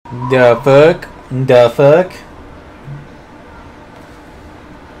The fuck? The fuck?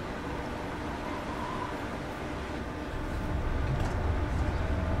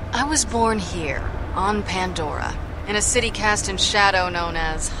 I was born here, on Pandora, in a city cast in shadow known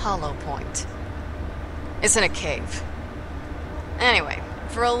as Hollow Point. It's in a cave. Anyway,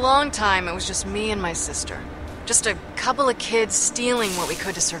 for a long time it was just me and my sister. Just a couple of kids stealing what we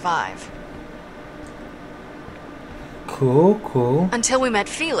could to survive. Cool, cool. Until we met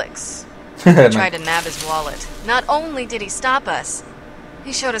Felix. We tried to nab his wallet. Not only did he stop us,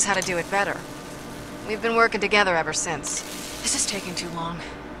 he showed us how to do it better. We've been working together ever since. This is taking too long.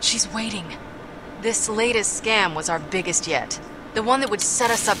 She's waiting. This latest scam was our biggest yet. The one that would set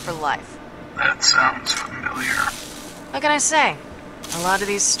us up for life. That sounds familiar. What can I say? A lot of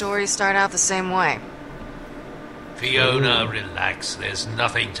these stories start out the same way. Fiona, relax. There's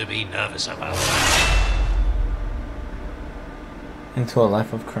nothing to be nervous about. Into a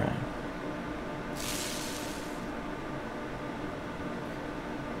life of crime.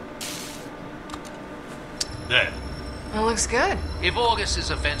 There. That looks good. If August's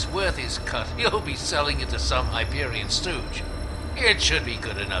offense worth his cut, he'll be selling it to some Hyperion stooge. It should be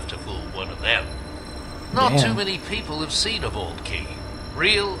good enough to fool one of them. Not too many people have seen a vault key,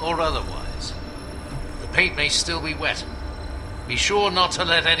 real or otherwise. The paint may still be wet. Be sure not to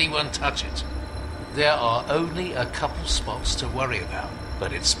let anyone touch it. There are only a couple spots to worry about,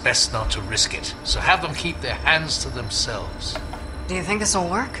 but it's best not to risk it, so have them keep their hands to themselves. Do you think this will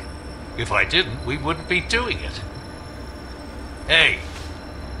work? If I didn't, we wouldn't be doing it. Hey,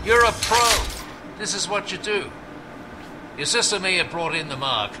 you're a pro. This is what you do. Your sister may have brought in the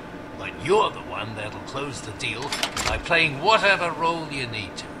mark, but you're the one that'll close the deal by playing whatever role you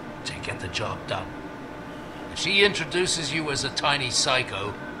need to get the job done. If she introduces you as a tiny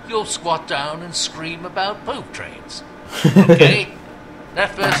psycho, you'll squat down and scream about poop trains. Okay?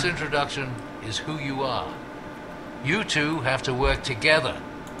 That first introduction is who you are. You two have to work together.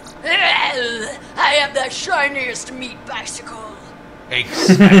 I have the shiniest meat bicycle.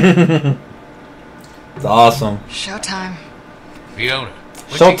 Exactly. It's awesome. Showtime. Fiona.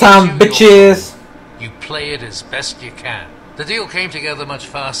 when she Showtime, gives you your bitches. role, you play it as best you can. The deal came together much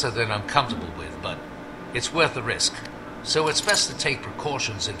faster than I'm comfortable with, but it's worth the risk. So it's best to take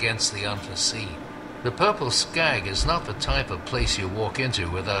precautions against the unforeseen. The Purple Skag is not the type of place you walk into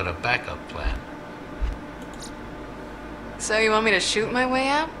without a backup plan. So you want me to shoot my way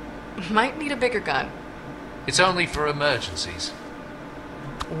out? Might need a bigger gun. It's only for emergencies.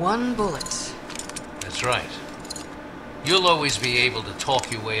 One bullet. That's right. You'll always be able to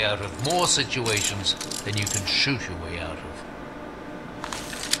talk your way out of more situations than you can shoot your way out of.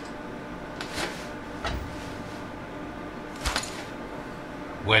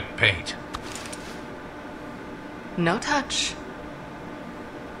 Wet paint. No touch.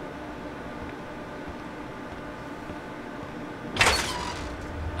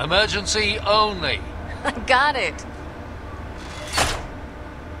 Emergency only. I got it.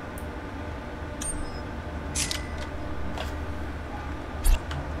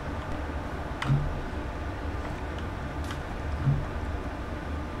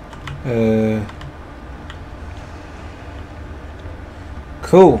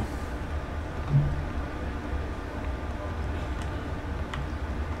 Cool.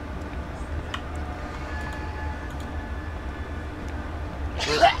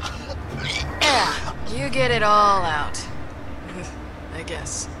 You get it all out. I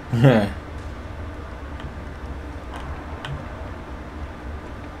guess.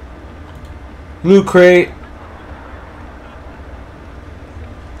 Loot crate.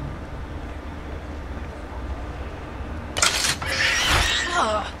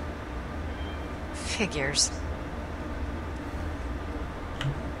 Figures.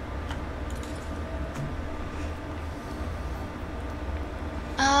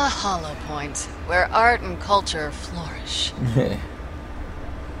 A hollow point, where art and culture flourish.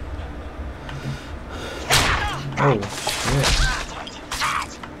 Oh, shit.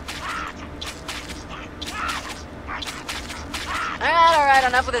 Alright,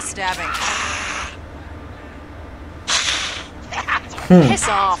 enough with this stabbing. Piss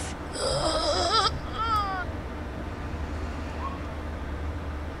off.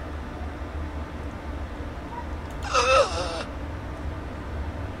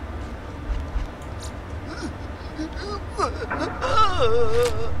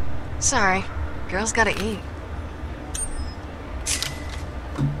 Sorry, girls gotta eat.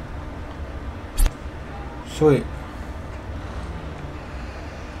 Sweet.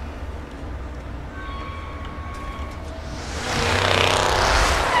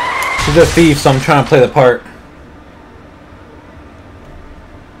 She's a thief, so I'm trying to play the part.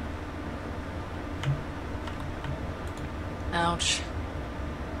 Ouch.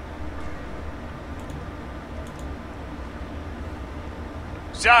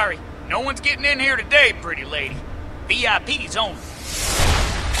 Sorry, no one's getting in here today, pretty lady. VIP's only.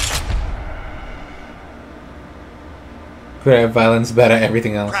 Great violence better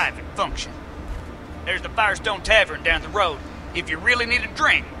everything else. Private function. There's the Firestone Tavern down the road. If you really need a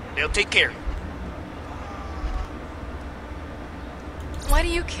drink, they'll take care of you. Why do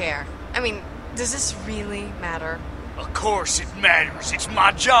you care? I mean, does this really matter? Of course it matters. It's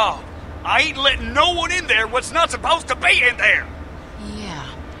my job. I ain't letting no one in there what's not supposed to be in there. Yeah.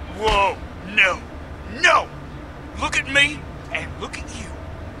 Whoa, no, no! Look at me and look at you.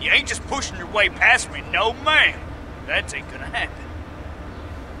 You ain't just pushing your way past me, no ma'am. That ain't gonna happen.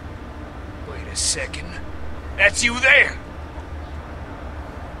 Wait a second. That's you there.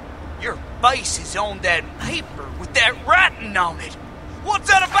 Your face is on that paper with that writing on it. What's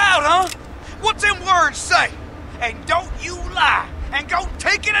that about, huh? What's them words say? And don't you lie and go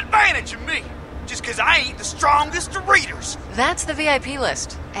taking advantage of me just 'cause I ain't the strongest of readers. That's the VIP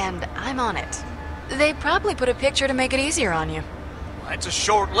list, and I'm on it. They probably put a picture to make it easier on you. Well, that's a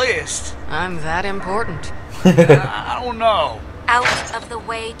short list. I'm that important. I don't know. Out of the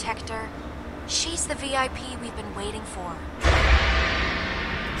way, Tector. She's the VIP we've been waiting for.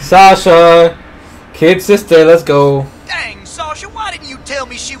 Sasha! Kid sister, let's go. Dang, Sasha, why didn't you tell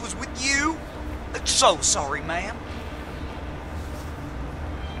me she was with you? So sorry, ma'am.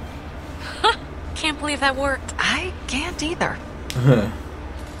 Can't believe that worked. I can't either.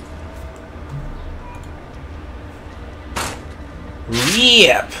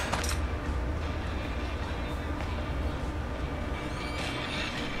 Yep.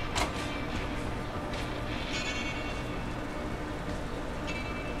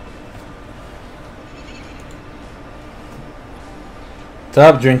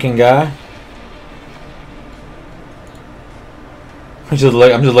 Stop drinking, guy. I'm just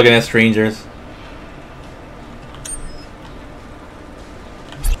looking at strangers.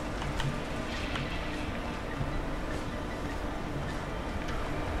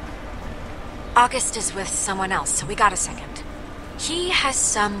 August is with someone else, so we got a second. He has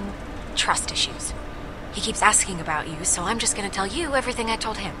some trust issues. He keeps asking about you, so I'm just gonna tell you everything I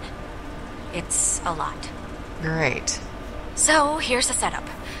told him. It's a lot. Great. So, here's the setup.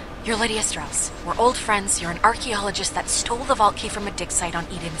 You're Lydia Strauss. We're old friends. You're an archaeologist that stole the vault key from a dig site on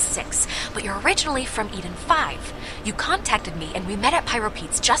Eden 6, but you're originally from Eden 5. You contacted me, and we met at Pyro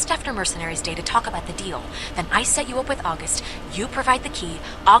Pete's just after Mercenaries Day to talk about the deal. Then I set you up with August. You provide the key.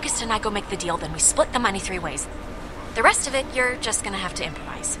 August and I go make the deal, then we split the money 3 ways. The rest of it, you're just gonna have to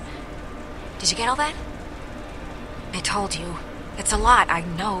improvise. Did you get all that? I told you. It's a lot, I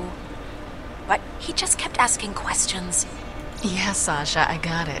know. But he just kept asking questions. Yeah, Sasha, I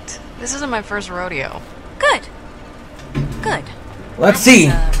got it. This isn't my first rodeo. Good. Good. Let's see.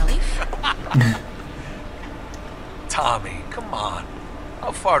 Relief? Tommy, come on.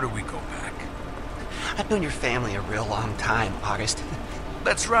 How far do we go back? I've known your family a real long time, August.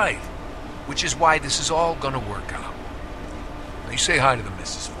 That's right. Which is why this is all gonna work out. Now you say hi to the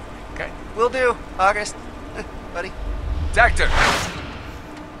missus for me, okay? Will do, August. Buddy. Tector!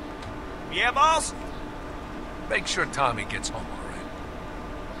 Yeah, boss? Make sure Tommy gets home all right.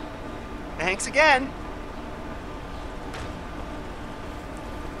 Thanks again.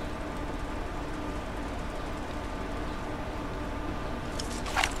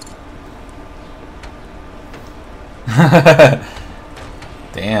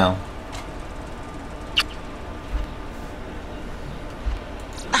 Damn.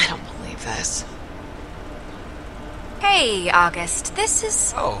 I don't believe this. Hey, August. This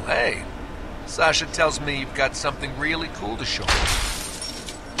is... Oh, hey. Sasha tells me you've got something really cool to show me.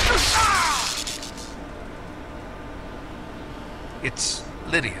 It's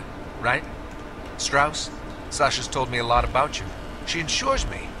Lydia, right? Strauss? Sasha's told me a lot about you. She assures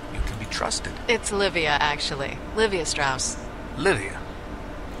me you can be trusted. It's Livia, actually. Livia Strauss. Lydia?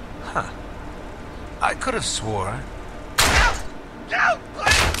 Huh. I could have swore... No,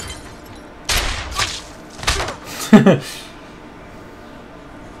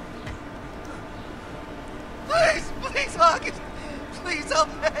 please, please, August. Please, I'll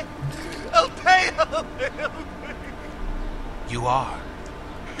pay. I'll pay. I'll pay. I'll pay. You are.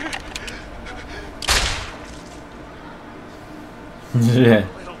 Yeah.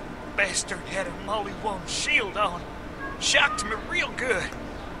 Little bastard had a molly-won shield on. Shocked me real good.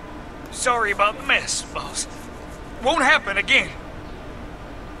 Sorry about the mess, boss. Won't happen again.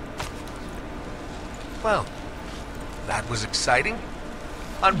 Well, that was exciting.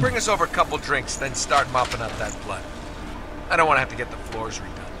 Bring us over a couple drinks, then start mopping up that blood. I don't want to have to get the floors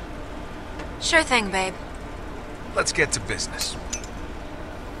redone. Sure thing, babe. let's get to business.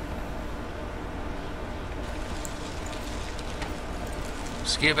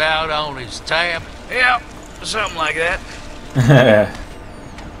 Skip out on his tab? Yeah, something like that.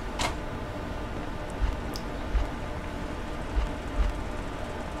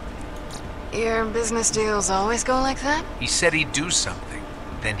 Your business deals always go like that? He said he'd do something,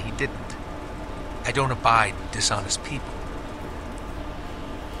 then he didn't. I don't abide dishonest people.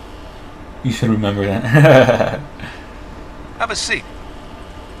 You should remember that. Have a seat.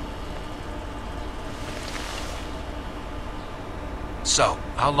 So,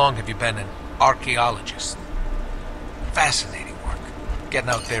 how long have you been an archaeologist? Fascinating work.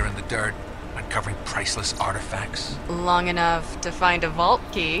 Getting out there in the dirt, uncovering priceless artifacts. Long enough to find a vault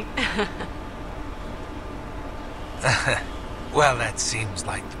key. Well, that seems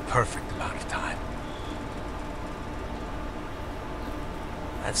like the perfect amount of time.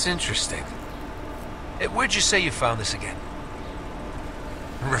 That's interesting. Where'd you say you found this again?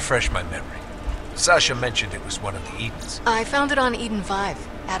 Refresh my memory. Sasha mentioned it was one of the Edens. I found it on Eden 5,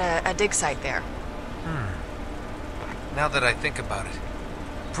 at a dig site there. Now that I think about it,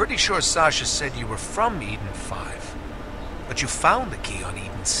 pretty sure Sasha said you were from Eden 5, but you found the key on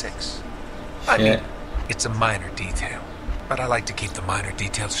Eden 6. I mean, it's a minor detail, but I like to keep the minor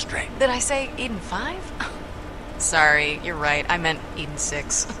details straight. Did I say Eden 5? Sorry, you're right. I meant Eden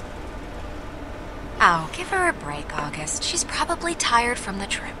 6. Oh, give her a break, August. She's probably tired from the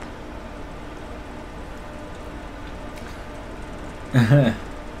trip.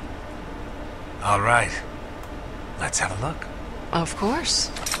 All right. Let's have a look. Of course.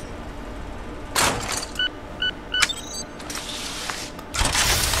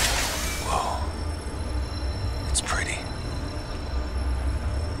 Whoa. It's pretty.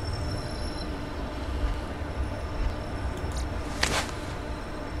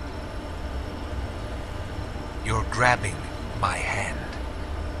 You're grabbing my hand.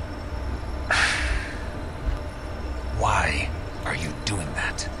 Why are you doing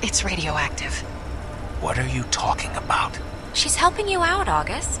that? It's radioactive. What are you talking about? She's helping you out,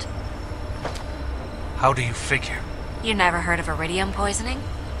 August. How do you figure? You never heard of iridium poisoning?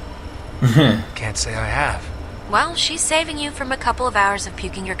 Can't say I have. Well, she's saving you from a couple of hours of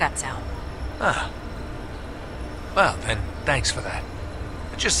puking your guts out. Ah. Well, then, thanks for that.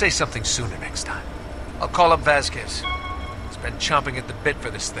 But just say something sooner next time. I'll call up Vasquez. He's been chomping at the bit for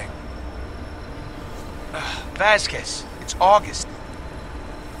this thing. Vasquez, it's August.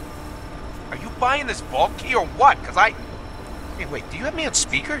 Are you buying this vault key or what? Because Hey, wait, do you have me on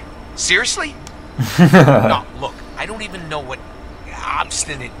speaker? Seriously? No, look, I don't even know what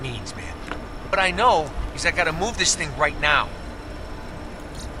obstinate means, man. What I know is I gotta move this thing right now.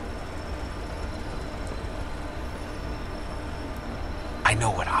 I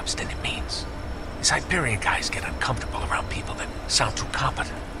know what obstinate means. These Hyperion guys get uncomfortable around people that sound too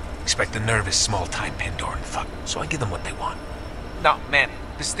competent. Expect a nervous, small-time Pandoran fuck, so I give them what they want. No, man,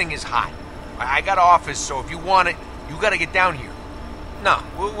 this thing is hot. I got office, so if you want it, you gotta get down here. No,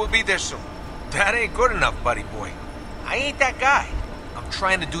 we'll be there soon. That ain't good enough, buddy boy. I ain't that guy. I'm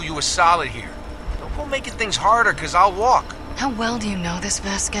trying to do you a solid here. Don't go making things harder, because I'll walk. How well do you know this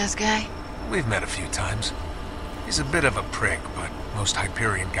Vasquez guy? We've met a few times. He's a bit of a prick, but most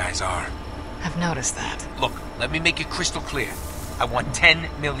Hyperion guys are. I've noticed that. Look, let me make it crystal clear. I want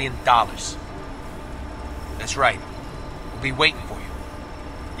 $10 million. That's right. We'll be waiting for you.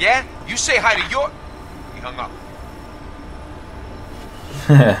 Yeah? You say hi to your... He hung up.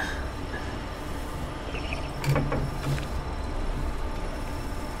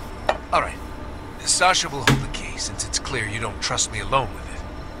 All right. Sasha will hold the key since it's clear you don't trust me alone with it.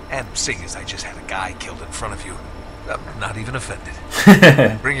 And seeing as I just had a guy killed in front of you, I'm not even offended.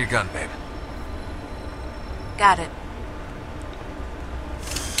 Bring your gun, babe. Got it.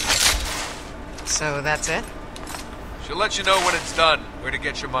 So that's it? She'll let you know when it's done, where to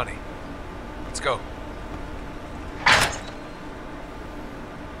get your money. Let's go.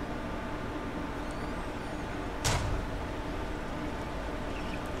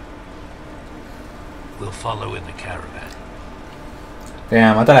 We'll follow in the caravan.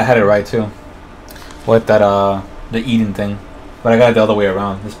 Damn, I thought I had it right too. With that, the Eden thing. But I got it the other way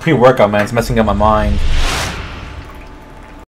around. This pre-workout, man, it's messing up my mind.